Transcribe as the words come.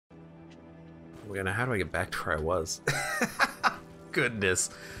Wait, now how do I get back to where I was? Goodness.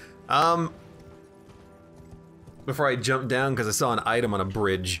 Before I jumped down, because I saw an item on a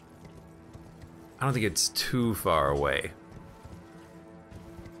bridge. I don't think it's too far away.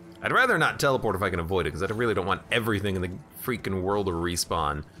 I'd rather not teleport if I can avoid it, because I really don't want everything in the freaking world to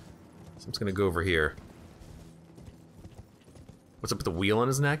respawn. So I'm just gonna go over here. What's up with the wheel on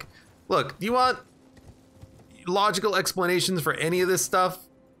his neck? Look, do you want logical explanations for any of this stuff?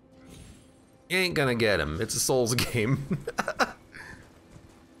 You ain't gonna get them. It's a Souls game.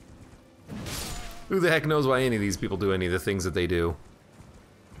 Who the heck knows why any of these people do any of the things that they do?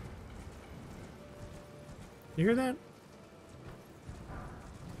 You hear that?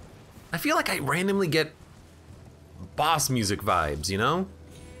 I feel like I randomly get boss music vibes, you know?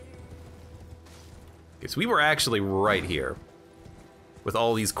 Okay, so we were actually right here with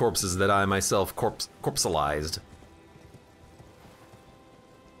all these corpses that I myself corpsealized.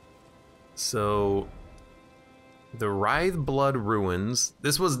 So the Writhe Blood Ruins.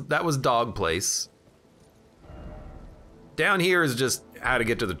 That was Dog Place. Down here is just how to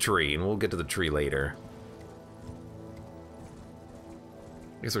get to the tree, and we'll get to the tree later.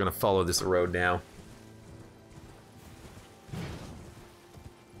 I guess we're gonna follow this road now.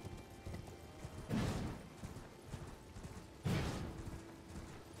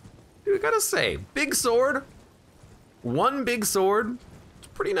 Dude, I gotta say, big sword. One big sword. It's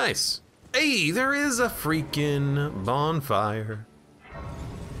pretty nice. Hey, there is a freaking bonfire.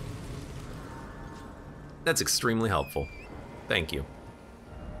 That's extremely helpful. Thank you.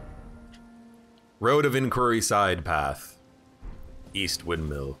 Road of Inquiry side path. East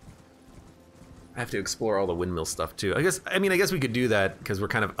Windmill. I have to explore all the windmill stuff too. I guess we could do that because we're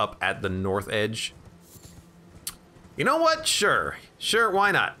kind of up at the north edge. You know what? Sure. Sure,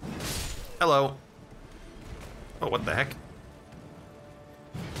 why not? Hello. Oh, what the heck?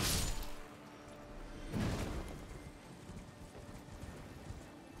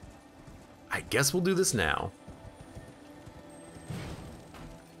 I guess we'll do this now.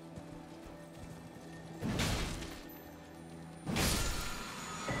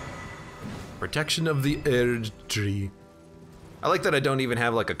 Protection of the Erd Tree. I like that I don't even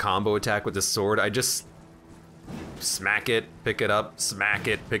have like a combo attack with this sword. I just smack it, pick it up, smack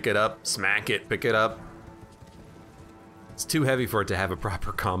it, pick it up, smack it, pick it up. It's too heavy for it to have a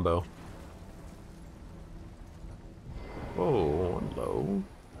proper combo. Whoa, hello.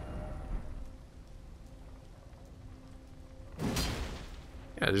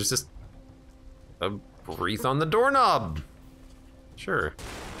 Yeah, there's just a wreath on the doorknob. Sure.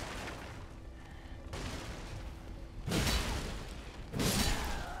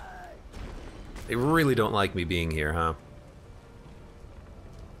 They really don't like me being here, huh?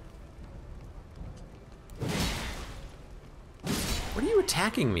 What are you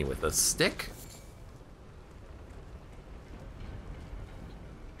attacking me with, a stick?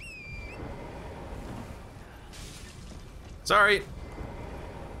 Sorry.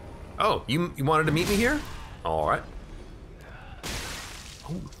 Oh, you wanted to meet me here? All right.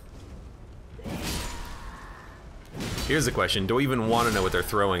 Oh. Here's the question, do I even want to know what they're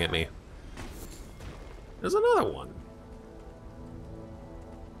throwing at me? There's another one.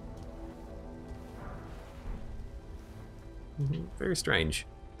 Very strange.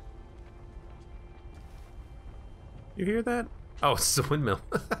 You hear that? Oh, it's a windmill.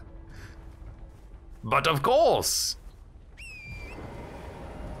 But of course!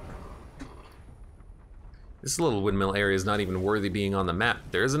 This little windmill area is not even worthy being on the map.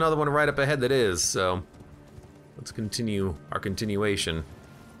 There's another one right up ahead that is, so let's continue our continuation.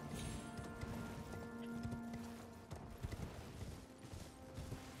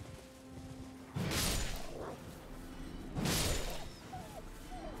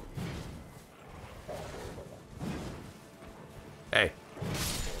 Hey,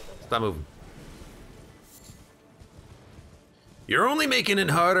 stop moving. You're only making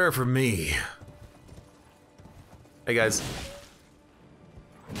it harder for me. Hey guys.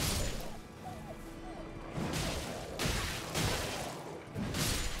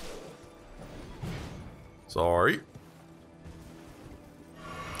 Sorry.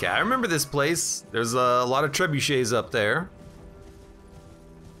 Okay, I remember this place. There's a lot of trebuchets up there.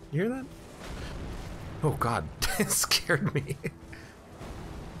 You hear that? Oh God, it scared me.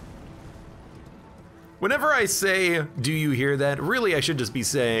 Whenever I say, do you hear that? Really, I should just be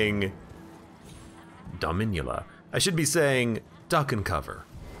saying, Dominula. I should be saying, duck and cover,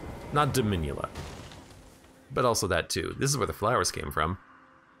 not Dominula. But also that too. This is where the flowers came from.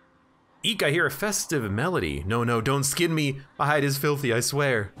 Eek, I hear a festive melody. No, no, don't skin me. My hide is filthy, I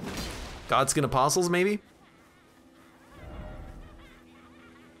swear. Godskin apostles, maybe?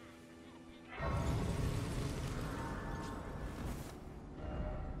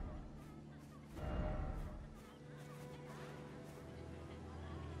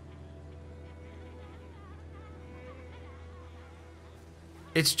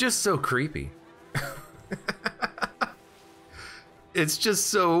 It's just so creepy. It's just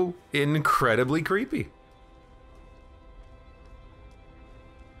so incredibly creepy.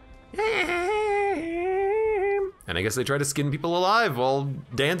 And I guess they try to skin people alive while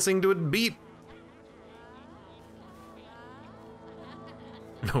dancing to a beat.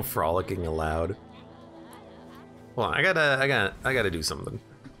 No frolicking allowed. Well, I gotta do something.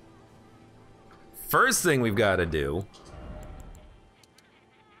 First thing we've gotta do,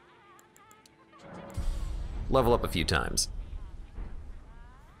 level up a few times.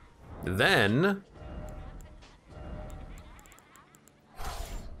 Then,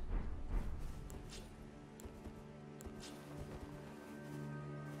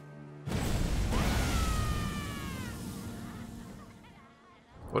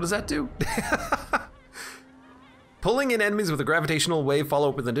 what does that do? Pulling in enemies with a gravitational wave, follow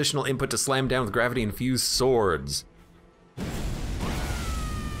up with additional input to slam down with gravity-infused swords.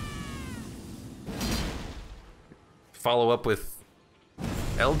 Follow up with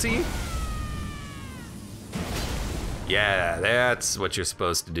LT? Yeah, that's what you're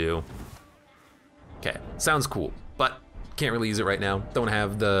supposed to do. Okay, sounds cool, but can't really use it right now. Don't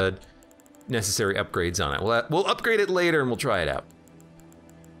have the necessary upgrades on it. We'll upgrade it later and we'll try it out.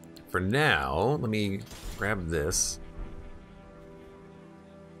 For now, let me grab this.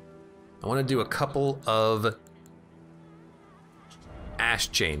 I want to do a couple of ash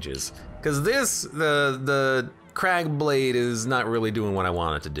changes, because this, the Crag Blade is not really doing what I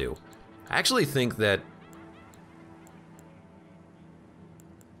want it to do. I actually think that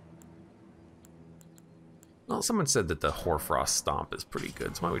well, someone said that the Hoarfrost Stomp is pretty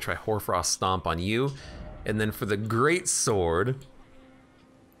good, so why don't we try Hoarfrost Stomp on you, and then for the Great Sword,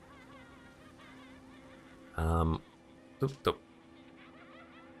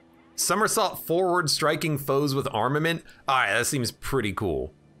 somersault forward, striking foes with armament. All right, that seems pretty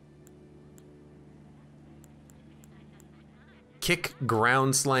cool. Kick,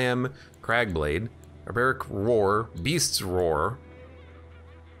 ground slam, Cragblade, barbaric roar, beast's roar,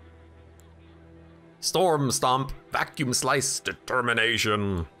 storm stomp, vacuum slice,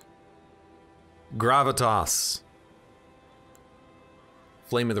 determination, gravitas,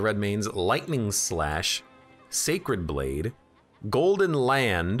 flame of the red mains, lightning slash, sacred blade, golden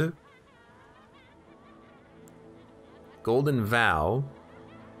land, golden vow,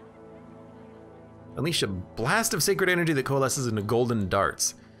 unleash a blast of sacred energy that coalesces into golden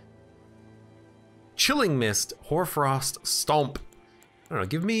darts. Chilling mist, hoarfrost, stomp. I don't know,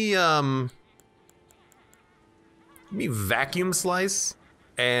 give me vacuum slice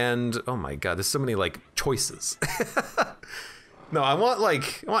and oh my god, there's so many like choices. No, I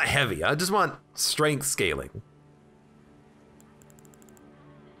want heavy. I just want strength scaling.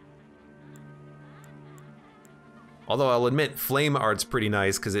 Although I'll admit, flame art's pretty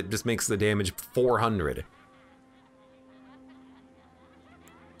nice because it just makes the damage 400.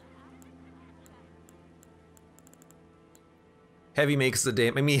 Heavy makes the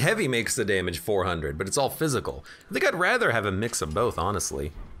damage, heavy makes the damage 400, but it's all physical. I think I'd rather have a mix of both,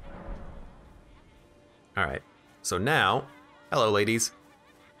 honestly. All right, so now, hello ladies.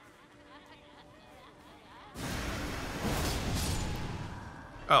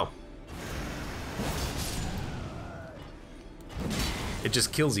 Oh. It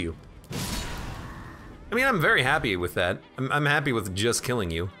just kills you. I mean, I'm very happy with that. I'm happy with just killing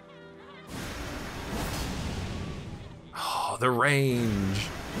you. Oh, the range.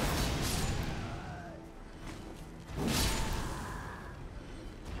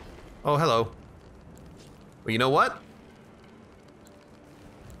 Oh, hello. Well, you know what?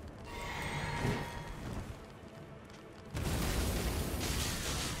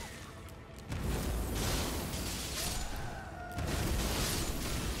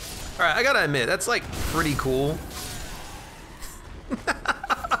 All right, I gotta admit, that's like pretty cool.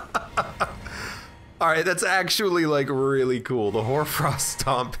 All right, that's actually like really cool. The Hoarfrost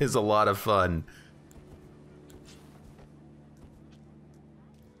Stomp is a lot of fun.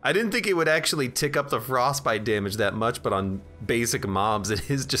 I didn't think it would actually tick up the frostbite damage that much, but on basic mobs, it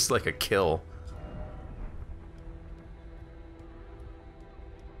is just like a kill.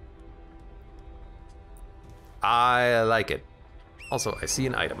 I like it. Also, I see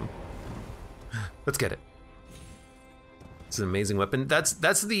an item. Let's get it. It's an amazing weapon. That's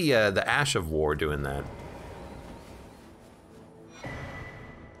the Ash of War doing that.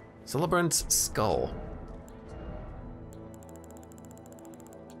 Celebrant's Skull.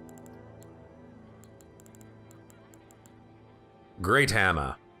 Great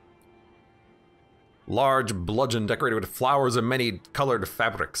Hammer. Large bludgeon decorated with flowers and many colored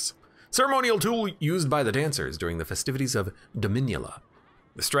fabrics. Ceremonial tool used by the dancers during the festivities of Dominula.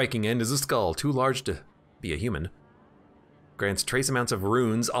 The striking end is a skull, too large to be a human. Grants trace amounts of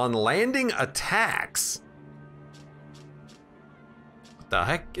runes on landing attacks. What the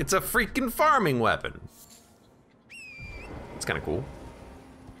heck? It's a freaking farming weapon. It's kind of cool.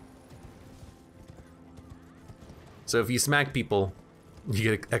 So if you smack people,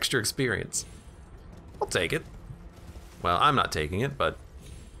 you get extra experience. I'll take it. Well, I'm not taking it, but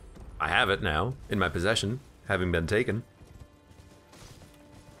I have it now in my possession, having been taken.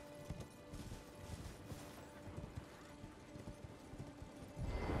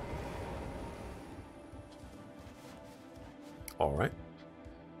 All right.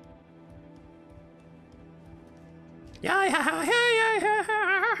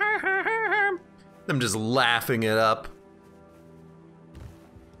 I'm just laughing it up.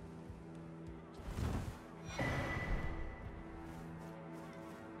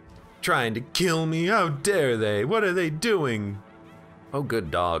 Trying to kill me, how dare they? What are they doing? Oh,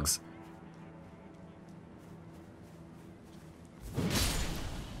 good dogs.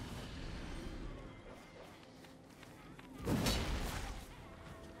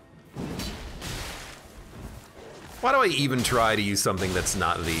 Why do I even try to use something that's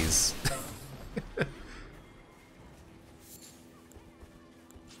not these?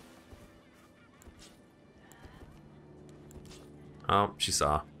 Oh, she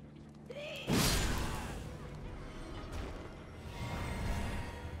saw.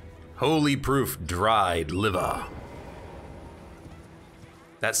 Holy proof dried liver.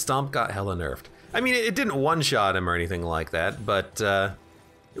 That stomp got hella nerfed. I mean, it didn't one-shot him or anything like that, but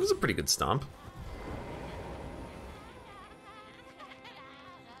it was a pretty good stomp.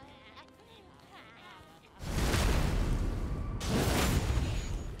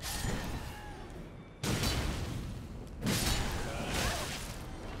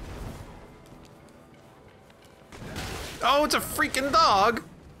 Oh, it's a freaking dog!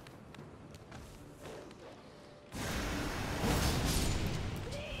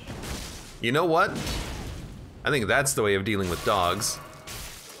 You know what? I think that's the way of dealing with dogs.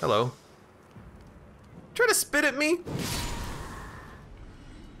 Hello. Try to spit at me?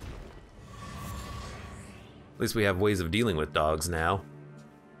 At least we have ways of dealing with dogs now.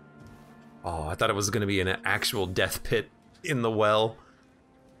 Oh, I thought it was gonna be an actual death pit in the well.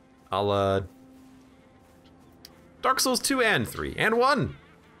 I'll, Dark Souls 2 and 3, and 1!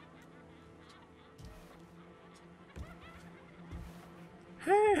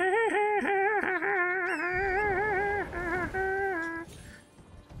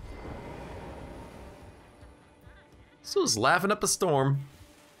 So was laughing up a storm.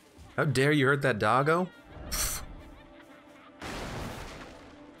 How dare you hurt that doggo? Pfft.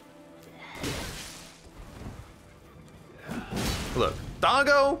 Look,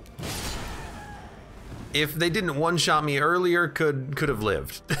 doggo, if they didn't one-shot me earlier, could have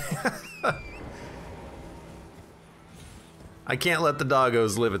lived. I can't let the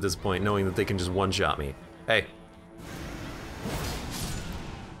doggos live at this point, knowing that they can just one-shot me. Hey.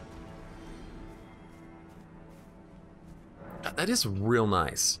 That is real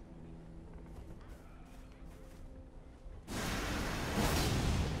nice.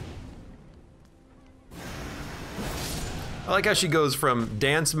 I like how she goes from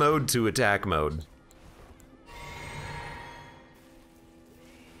dance mode to attack mode.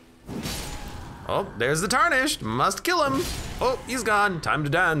 Oh, there's the Tarnished. Must kill him. Oh, he's gone. Time to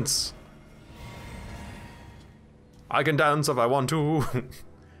dance. I can dance if I want to.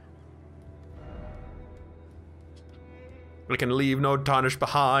 I can leave no Tarnished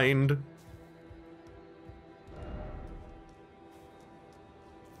behind.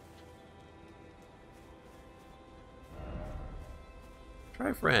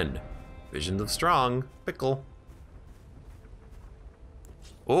 Try friend. Visions of strong. Pickle.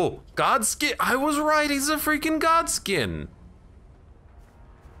 Oh, Godskin. I was right, he's a freaking Godskin.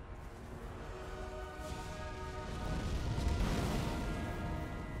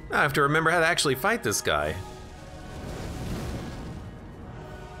 I have to remember how to actually fight this guy.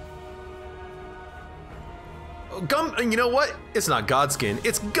 Oh, you know what? It's not Godskin,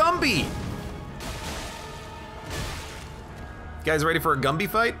 it's Gumby! You guys ready for a Gumby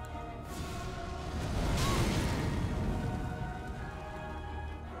fight?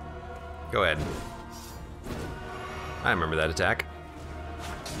 Go ahead. I remember that attack.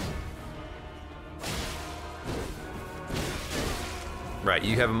 Right,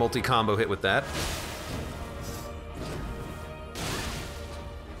 you have a multi-combo hit with that.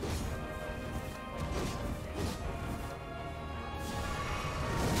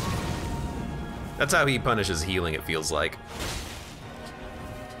 That's how he punishes healing, it feels like.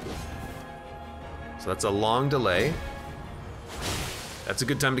 So that's a long delay. That's a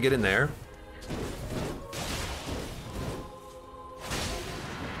good time to get in there.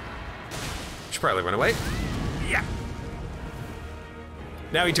 Should probably run away. Yeah.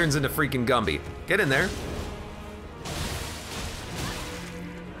 Now he turns into freaking Gumby. Get in there.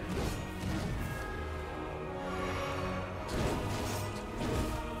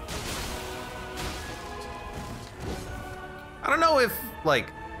 I don't know if, like,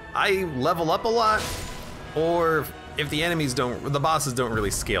 I level up a lot, or if the enemies don't, the bosses don't really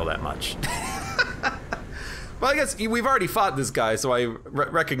scale that much. Well, I guess we've already fought this guy, so I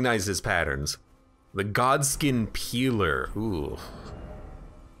recognize his patterns. The Godskin Peeler, ooh.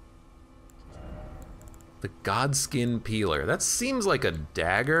 The Godskin Peeler, that seems like a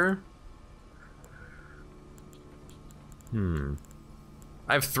dagger.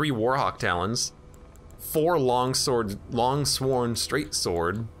 I have 3 Warhawk Talons, 4 Longsworn Straight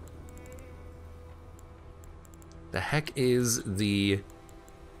Sword. The heck is the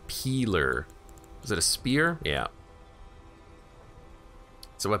Peeler? Is it a spear? Yeah.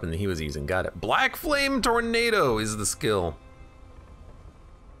 It's a weapon that he was using, got it. Black Flame Tornado is the skill.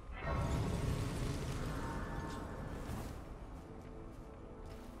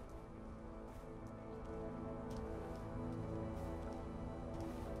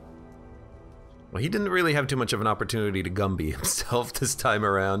 Well, he didn't really have too much of an opportunity to Gumby himself this time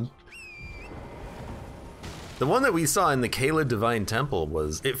around. The one that we saw in the Kayla Divine Temple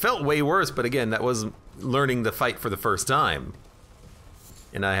was, it felt way worse, but again, that was learning the fight for the first time.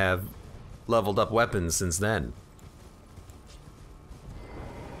 And I have leveled up weapons since then.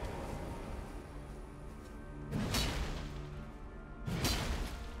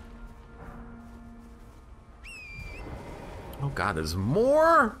 Oh God, there's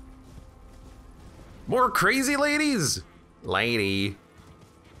more? More crazy ladies? Lady.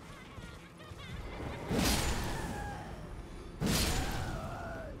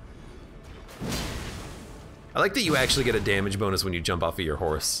 I like that you actually get a damage bonus when you jump off of your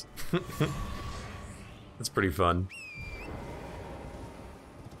horse. That's pretty fun.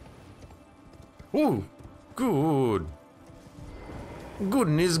 Ooh, good.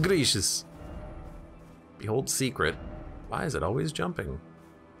 Goodness gracious. Behold secret. Why is it always jumping?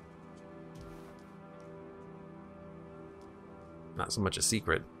 Not so much a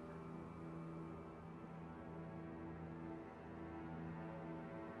secret.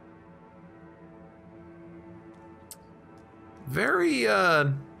 Very,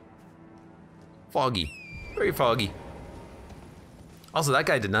 foggy. Very foggy. Also, that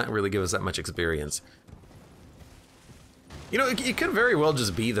guy did not really give us that much experience. You know, it could very well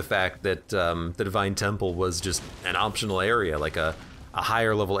just be the fact that the Divine Temple was just an optional area, like a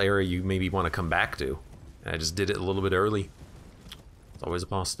higher level area you maybe want to come back to. And I just did it a little bit early. It's always a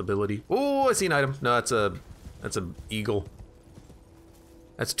possibility. Oh, I see an item. No, that's a eagle.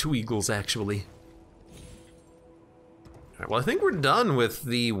 That's 2 eagles, actually. All right, well, I think we're done with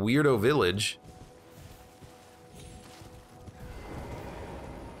the weirdo village.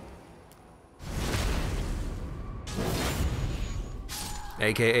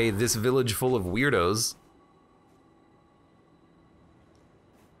 AKA this village full of weirdos.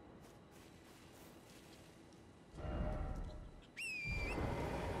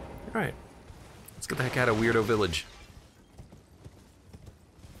 All right, let's get the heck out of Weirdo Village.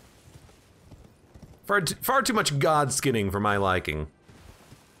 Far too much god skinning for my liking.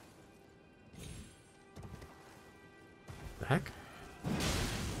 The heck?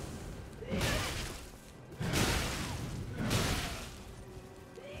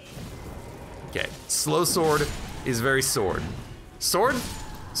 Okay, slow sword is very sword. Sword?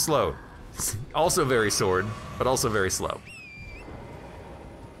 Slow. Also very sword, but also very slow.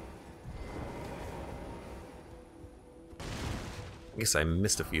 I guess I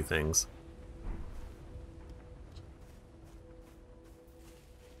missed a few things.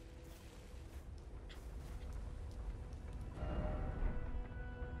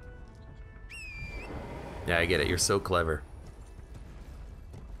 Yeah, I get it. You're so clever.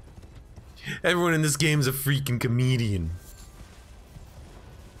 Everyone in this game's a freaking comedian.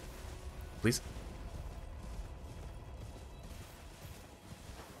 Please?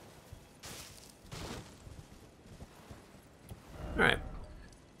 Alright.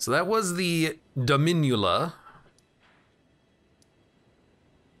 So that was the Dominula.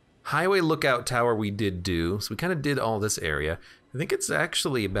 Highway Lookout Tower we did do. So we kind of did all this area. I think it's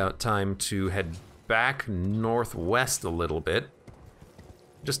actually about time to head back northwest a little bit.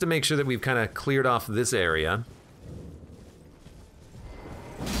 Just to make sure that we've kind of cleared off this area.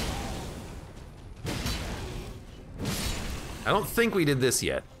 I don't think we did this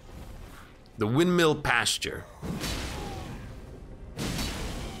yet. The Windmill Pasture.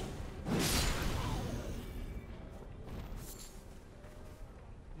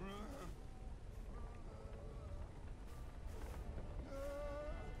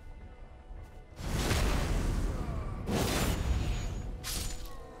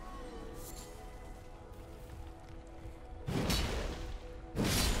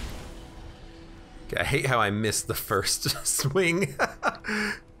 I hate how I missed the first swing.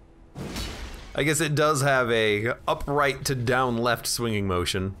 I guess it does have a upright to down left swinging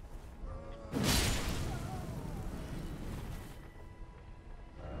motion.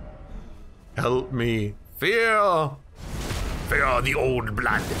 Help me. Fear! Fear the old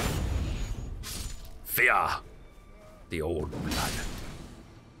blood. Fear the old blood.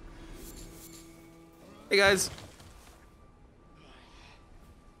 Hey guys.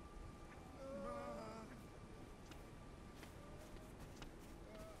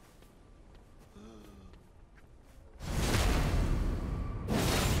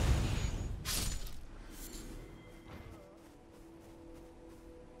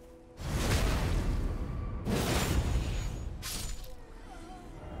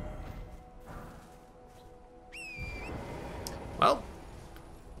 Well,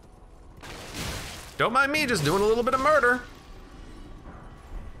 don't mind me just doing a little bit of murder.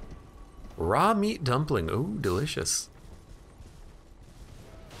 Raw meat dumpling, ooh, delicious.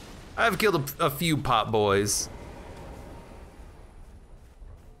 I've killed a few pot boys.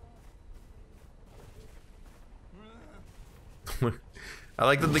 I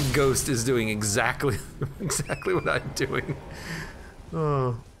like that the ghost is doing exactly what I'm doing.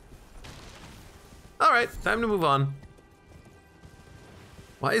 Oh. All right, time to move on.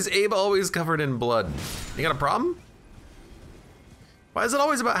 Why is Abe always covered in blood? You got a problem? Why is it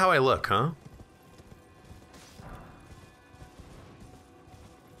always about how I look, huh?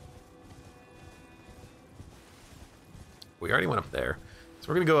 We already went up there. So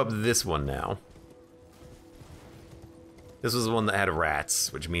we're gonna go up this one now. This was the one that had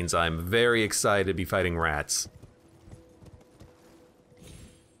rats, which means I'm very excited to be fighting rats.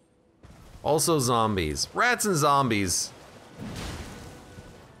 Also zombies. Rats and zombies.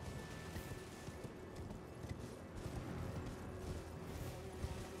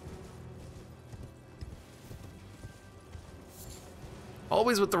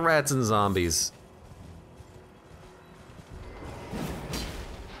 Always with the rats and zombies.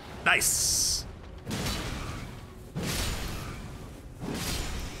 Nice.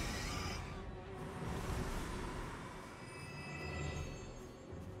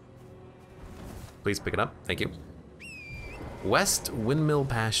 Please pick it up, thank you. West Windmill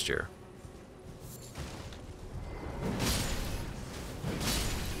Pasture.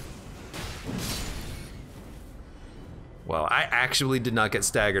 Well, I actually did not get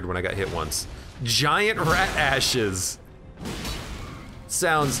staggered when I got hit once. Giant rat ashes.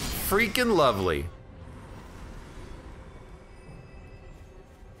 Sounds freaking lovely.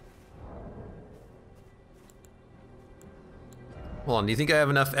 Hold on, do you think I have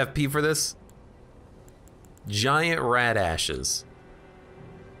enough FP for this? Giant rat ashes.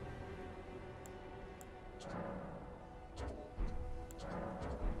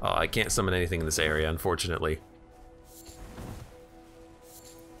 Oh, I can't summon anything in this area, unfortunately.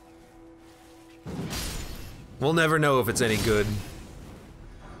 We'll never know if it's any good.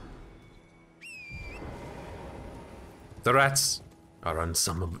 The rats are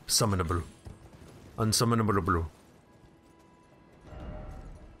unsummonable. Unsummonable.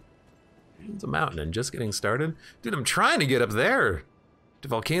 It's a mountain and just getting started. Dude, I'm trying to get up there to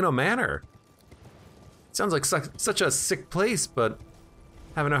Volcano Manor. It sounds like such a sick place, but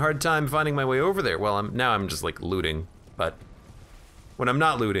having a hard time finding my way over there. Well, now I'm just like looting, but when I'm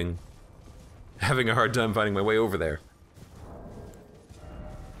not looting, having a hard time finding my way over there.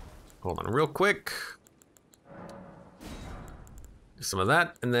 Hold on real quick. Do some of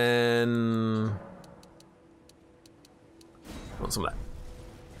that, and then want some of that.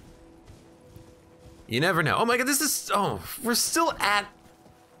 You never know. Oh my god, this is, oh, we're still at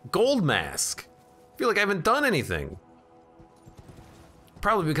Gold Mask. I feel like I haven't done anything.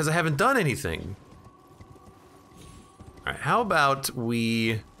 Probably because I haven't done anything. All right, how about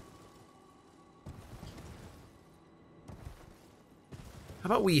we... How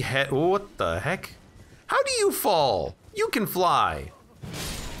about we head, what the heck? How do you fall? You can fly.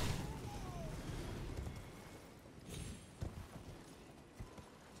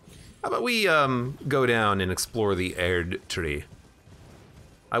 How about we go down and explore the Erd tree?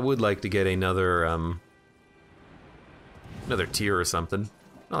 I would like to get another another tier or something.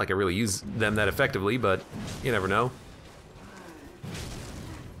 Not like I really use them that effectively, but you never know.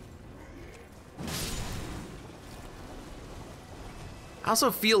 I also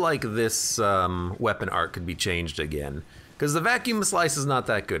feel like this weapon art could be changed again, because the vacuum slice is not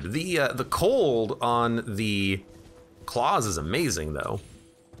that good. The cold on the claws is amazing though.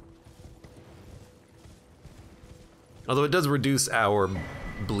 Although it does reduce our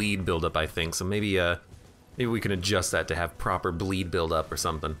bleed buildup, I think, so maybe maybe we can adjust that to have proper bleed buildup or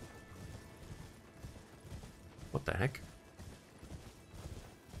something. What the heck?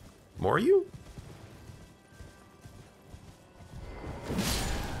 More of you?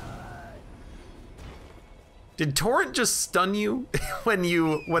 Did Torrent just stun you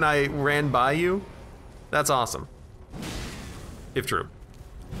when I ran by you? That's awesome. If true.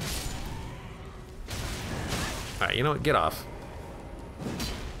 Alright, you know what? Get off.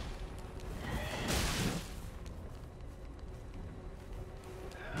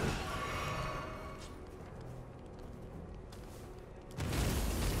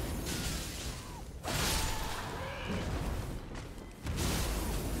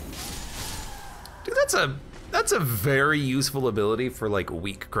 Dude, that's a very useful ability for like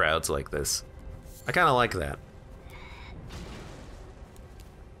weak crowds like this. I kind of like that.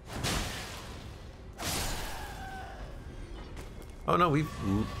 Oh no, we've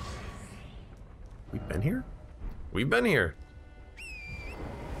been here? We've been here.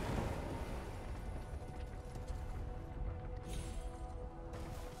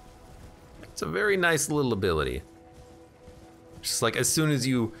 It's a very nice little ability. Just like as soon as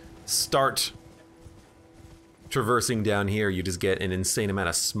you start traversing down here, you just get an insane amount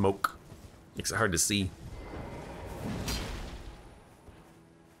of smoke. Makes it hard to see.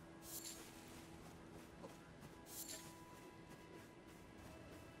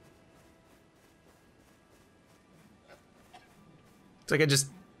 It's like I just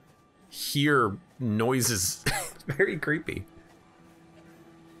hear noises. Very creepy.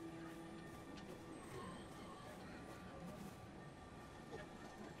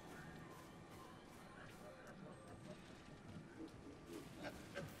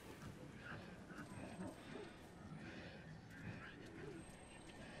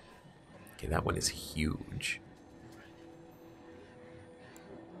 Okay, that one is huge.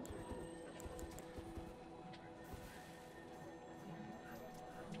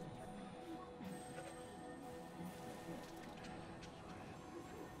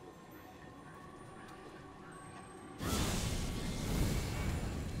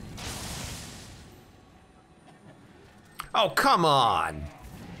 Oh, come on!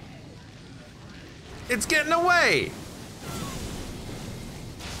 It's getting away!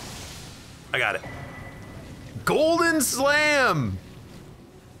 I got it. Golden Slam!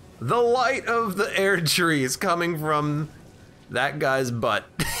 The light of the air tree is coming from that guy's butt.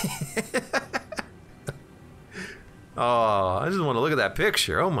 Oh, I just want to look at that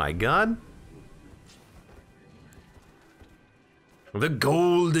picture. Oh my god. The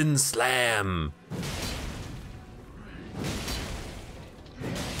Golden Slam.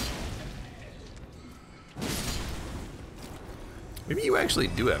 Maybe you actually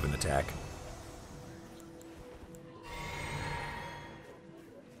do have an attack.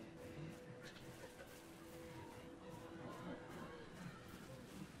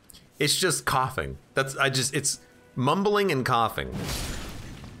 It's just coughing. It's mumbling and coughing.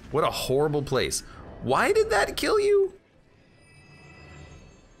 What a horrible place. Why did that kill you?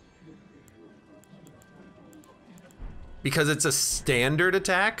 Because it's a standard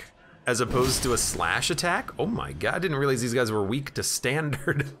attack as opposed to a slash attack? Oh my god, I didn't realize these guys were weak to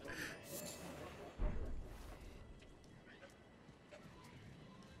standard.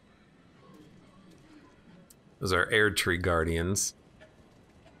 Those are air tree guardians.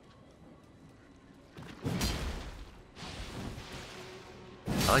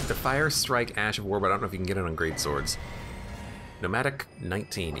 I like the Fire Strike Ash of War, but I don't know if you can get it on Great Swords. Nomadic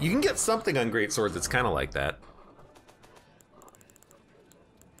 19. You can get something on Great Swords that's kind of like that.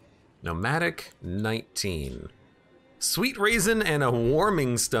 Nomadic 19. Sweet Raisin and a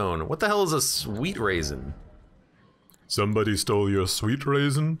Warming Stone. What the hell is a Sweet Raisin? Somebody stole your Sweet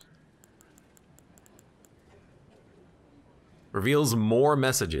Raisin? Reveals more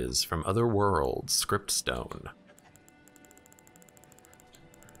messages from other worlds. Script Stone.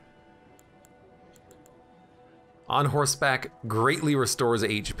 On horseback, greatly restores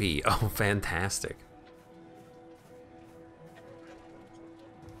HP. Oh, fantastic.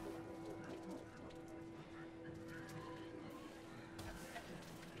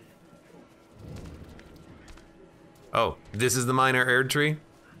 Oh, this is the minor air tree?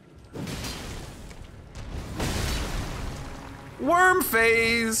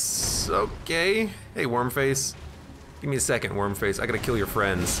 Wormface! Okay. Hey, Wormface. Give me a second, Wormface. I gotta kill your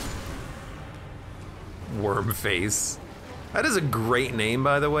friends. Wormface. That is a great name,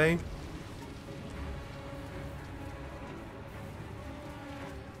 by the way.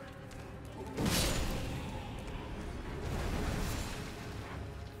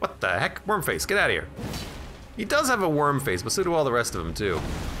 What the heck? Wormface, get out of here. He does have a worm face, but so do all the rest of them, too.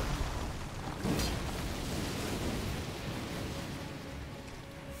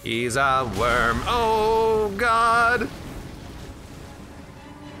 He's a worm. Oh, God.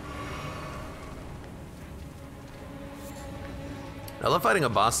 I love fighting a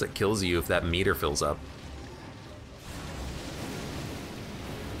boss that kills you if that meter fills up.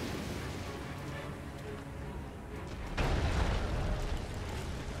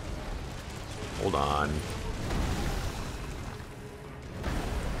 Hold on.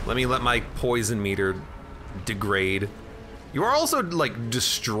 Let me let my poison meter degrade. You are also, like,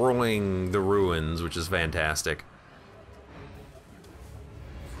 destroying the ruins, which is fantastic.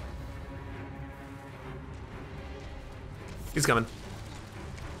 He's coming.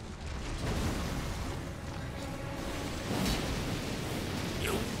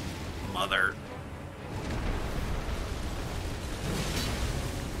 You mother.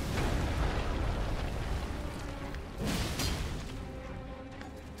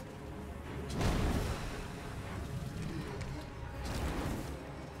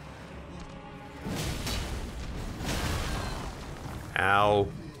 Ow.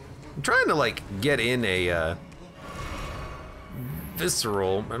 I'm trying to, like, get in a,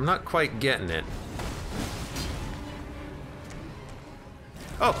 visceral. I'm not quite getting it.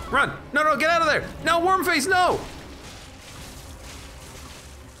 Oh, run! No, no, get out of there! No, Wormface, no!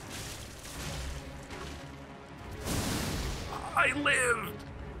 I lived!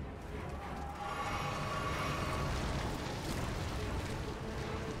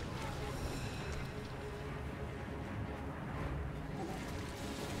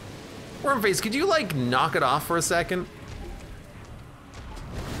 Wormface, could you, like, knock it off for a second?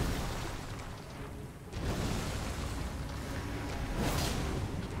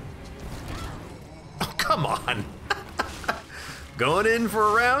 Oh, come on. Going in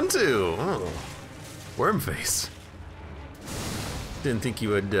for round 2. Oh. Wormface. Didn't think you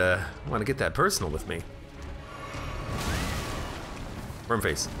would want to get that personal with me.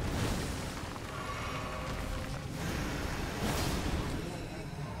 Wormface.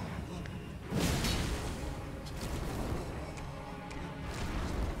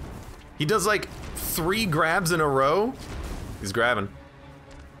 He does like 3 grabs in a row. He's grabbing.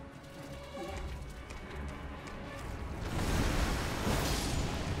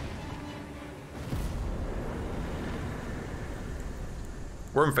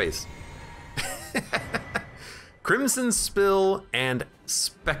 Wormface. Crimson Spill and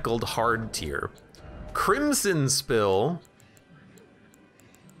Speckled Hard Tier. Crimson Spill.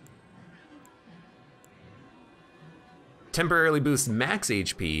 Temporarily boosts max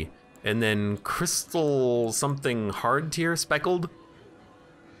HP. And then Crystal something hard tier, Speckled.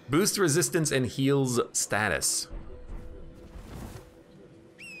 Boost resistance and heals status.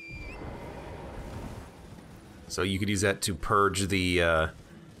 So you could use that to purge the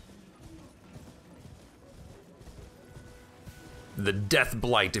Death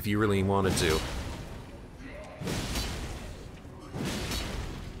Blight if you really wanted to.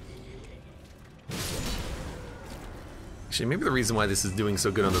 Actually, maybe the reason why this is doing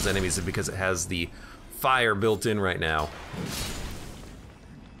so good on those enemies is because it has the fire built in right now.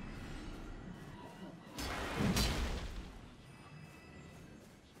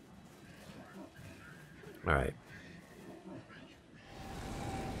 All right.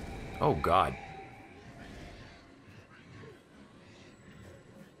 Oh, God.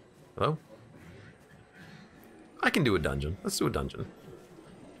 Hello? I can do a dungeon. Let's do a dungeon.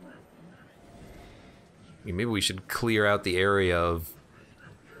 I mean, maybe we should clear out the area of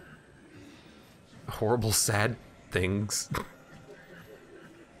horrible, sad things.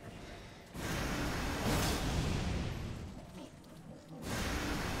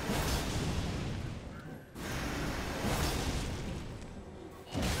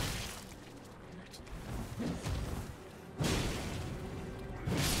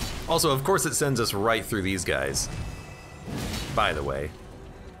 Also, of course, it sends us right through these guys. By the way.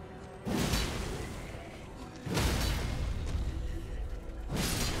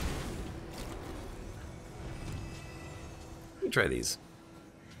 Try these.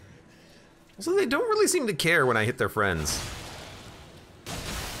 So they don't really seem to care when I hit their friends.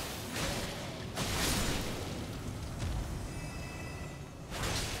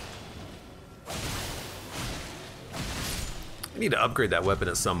 I need to upgrade that weapon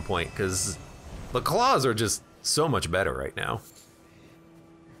at some point because the claws are just so much better right now.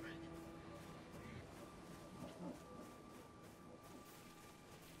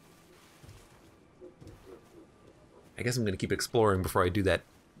 I guess I'm gonna keep exploring before I do that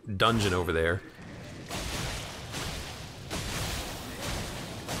dungeon over there.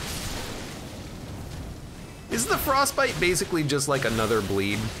 Is the frostbite basically just like another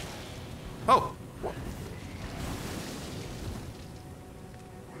bleed? Oh!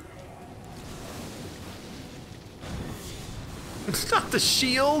 Not the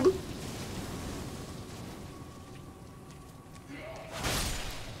shield!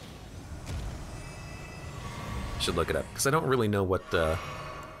 Should look it up, because I don't really know what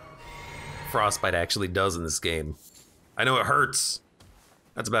frostbite actually does in this game. I know it hurts.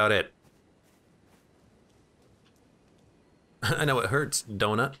 That's about it. I know it hurts,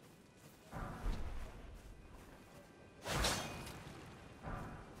 donut.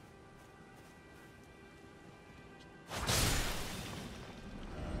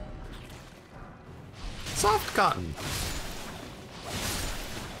 Soft cotton.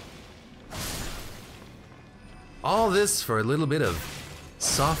 All this for a little bit of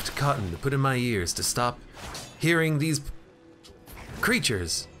soft cotton to put in my ears to stop hearing these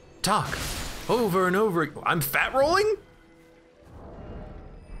creatures talk over and over. I'm fat rolling?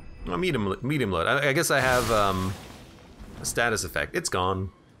 Oh, medium load. I guess I have a status effect. It's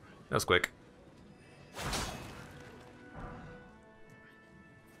gone. That was quick.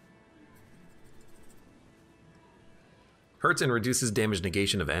 Hurts and reduces damage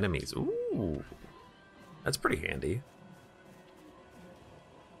negation of enemies. Ooh, that's pretty handy.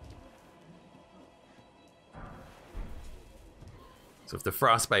 So if the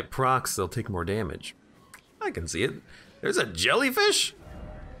frostbite procs, they'll take more damage. I can see it. There's a jellyfish?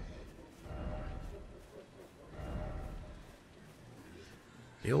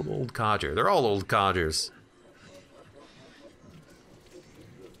 The old codger. They're all old codgers.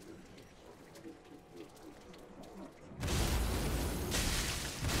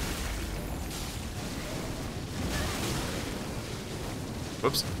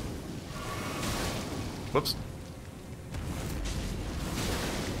 Whoops. Whoops.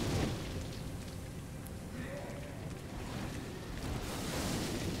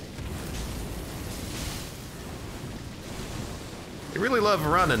 They really love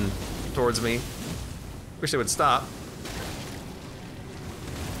running towards me. Wish they would stop.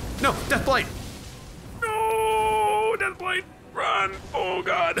 No, Deathblight! No, Deathblight, run! Oh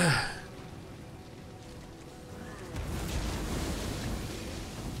God.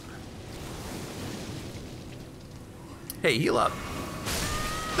 Hey, heal up.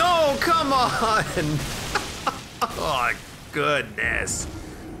 No, come on! Oh, goodness.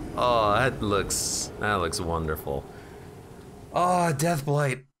 Oh, that looks wonderful. Oh,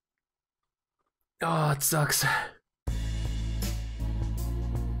 Deathblight. Oh, it sucks.